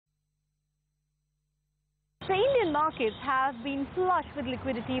The Indian markets have been flush with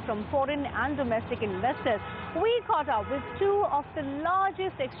liquidity from foreign and domestic investors. We caught up with two of the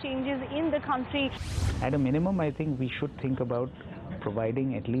largest exchanges in the country. At a minimum, I think we should think about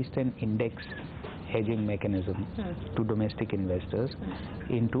providing at least an index hedging mechanism to domestic investors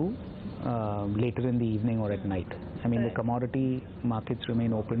into later in the evening or at night. I mean, the commodity markets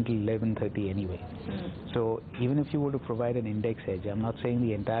remain open till 11:30 anyway. So even if you were to provide an index hedge, I'm not saying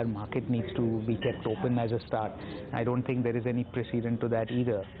the entire market needs to be kept open as a start. I don't think there is any precedent to that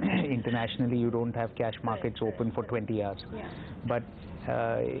either. Internationally, you don't have cash markets open for 20 hours. But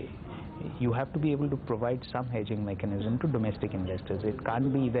you have to be able to provide some hedging mechanism to domestic investors. It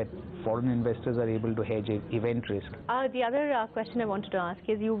can't be that foreign investors are able to hedge event risk. The other question I wanted to ask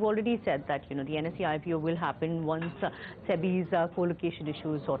is, you've already said that the NSE IPO will happen once SEBI's co-location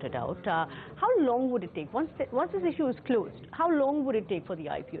issue is sorted out. How long would it take? Once this issue is closed, how long would it take for the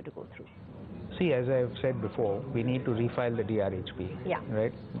IPO to go through? See, as I've said before, we need to refile the DRHP.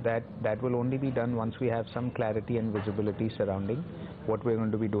 Right? That will only be done once we have some clarity and visibility surrounding what we're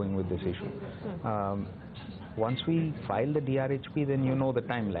going to be doing with this issue. Once we file the DRHP, then you know the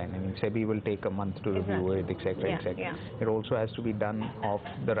timeline. I mean, SEBI will take a month to review it, etc., etc. It also has to be done off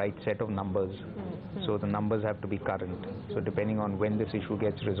the right set of numbers. So the numbers have to be current. So depending on when this issue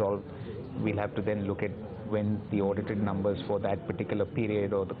gets resolved, we'll have to then look at when the audited numbers for that particular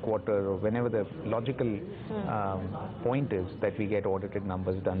period or the quarter or whenever the logical point is that we get audited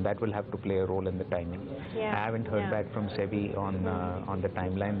numbers done. That will have to play a role in the timing. I haven't heard back from SEBI on the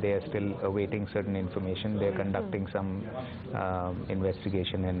timeline. They are still awaiting certain information. They're conducting some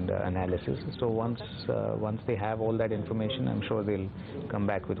investigation and analysis. So once they have all that information, I'm sure they'll come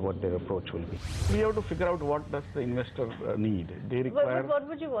back with what their approach will be. We have to figure out what does the investor need. They require. What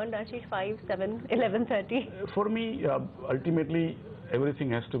would you want, Ashish? 5, 7, 11:30? For me, ultimately,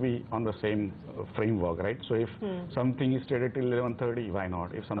 everything has to be on the same framework, right? So if something is traded till 11:30, why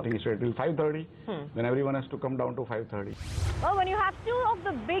not? If something is traded till 5:30, then everyone has to come down to 5:30. Well, when you have two of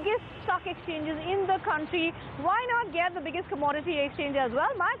the biggest stock exchanges in the country, why not get the biggest commodity exchange as well?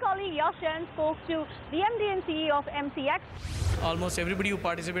 My colleague Yash Jain spoke to the MD and CEO of MCX. Almost everybody who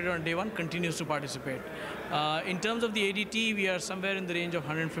participated on day one continues to participate. In terms of the ADT, we are somewhere in the range of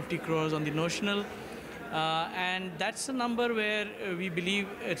 150 crores on the notional. And that's a number where we believe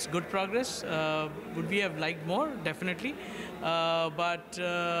it's good progress. Would we have liked more? Definitely. But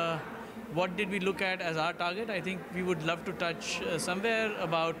what did we look at as our target? I think we would love to touch somewhere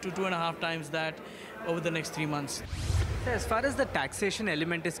about 2.5 times that over the next 3 months. As far as the taxation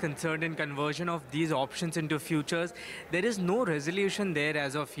element is concerned in conversion of these options into futures, there is no resolution there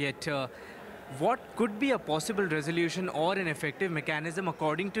as of yet. What could be a possible resolution or an effective mechanism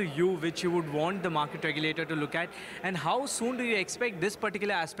according to you which you would want the market regulator to look at, and how soon do you expect this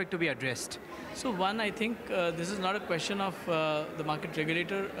particular aspect to be addressed? So one, I think this is not a question of the market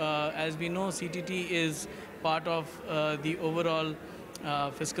regulator. As we know, CTT is part of the overall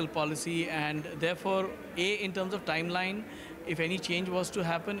fiscal policy, and therefore, in terms of timeline, if any change was to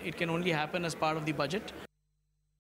happen, it can only happen as part of the budget.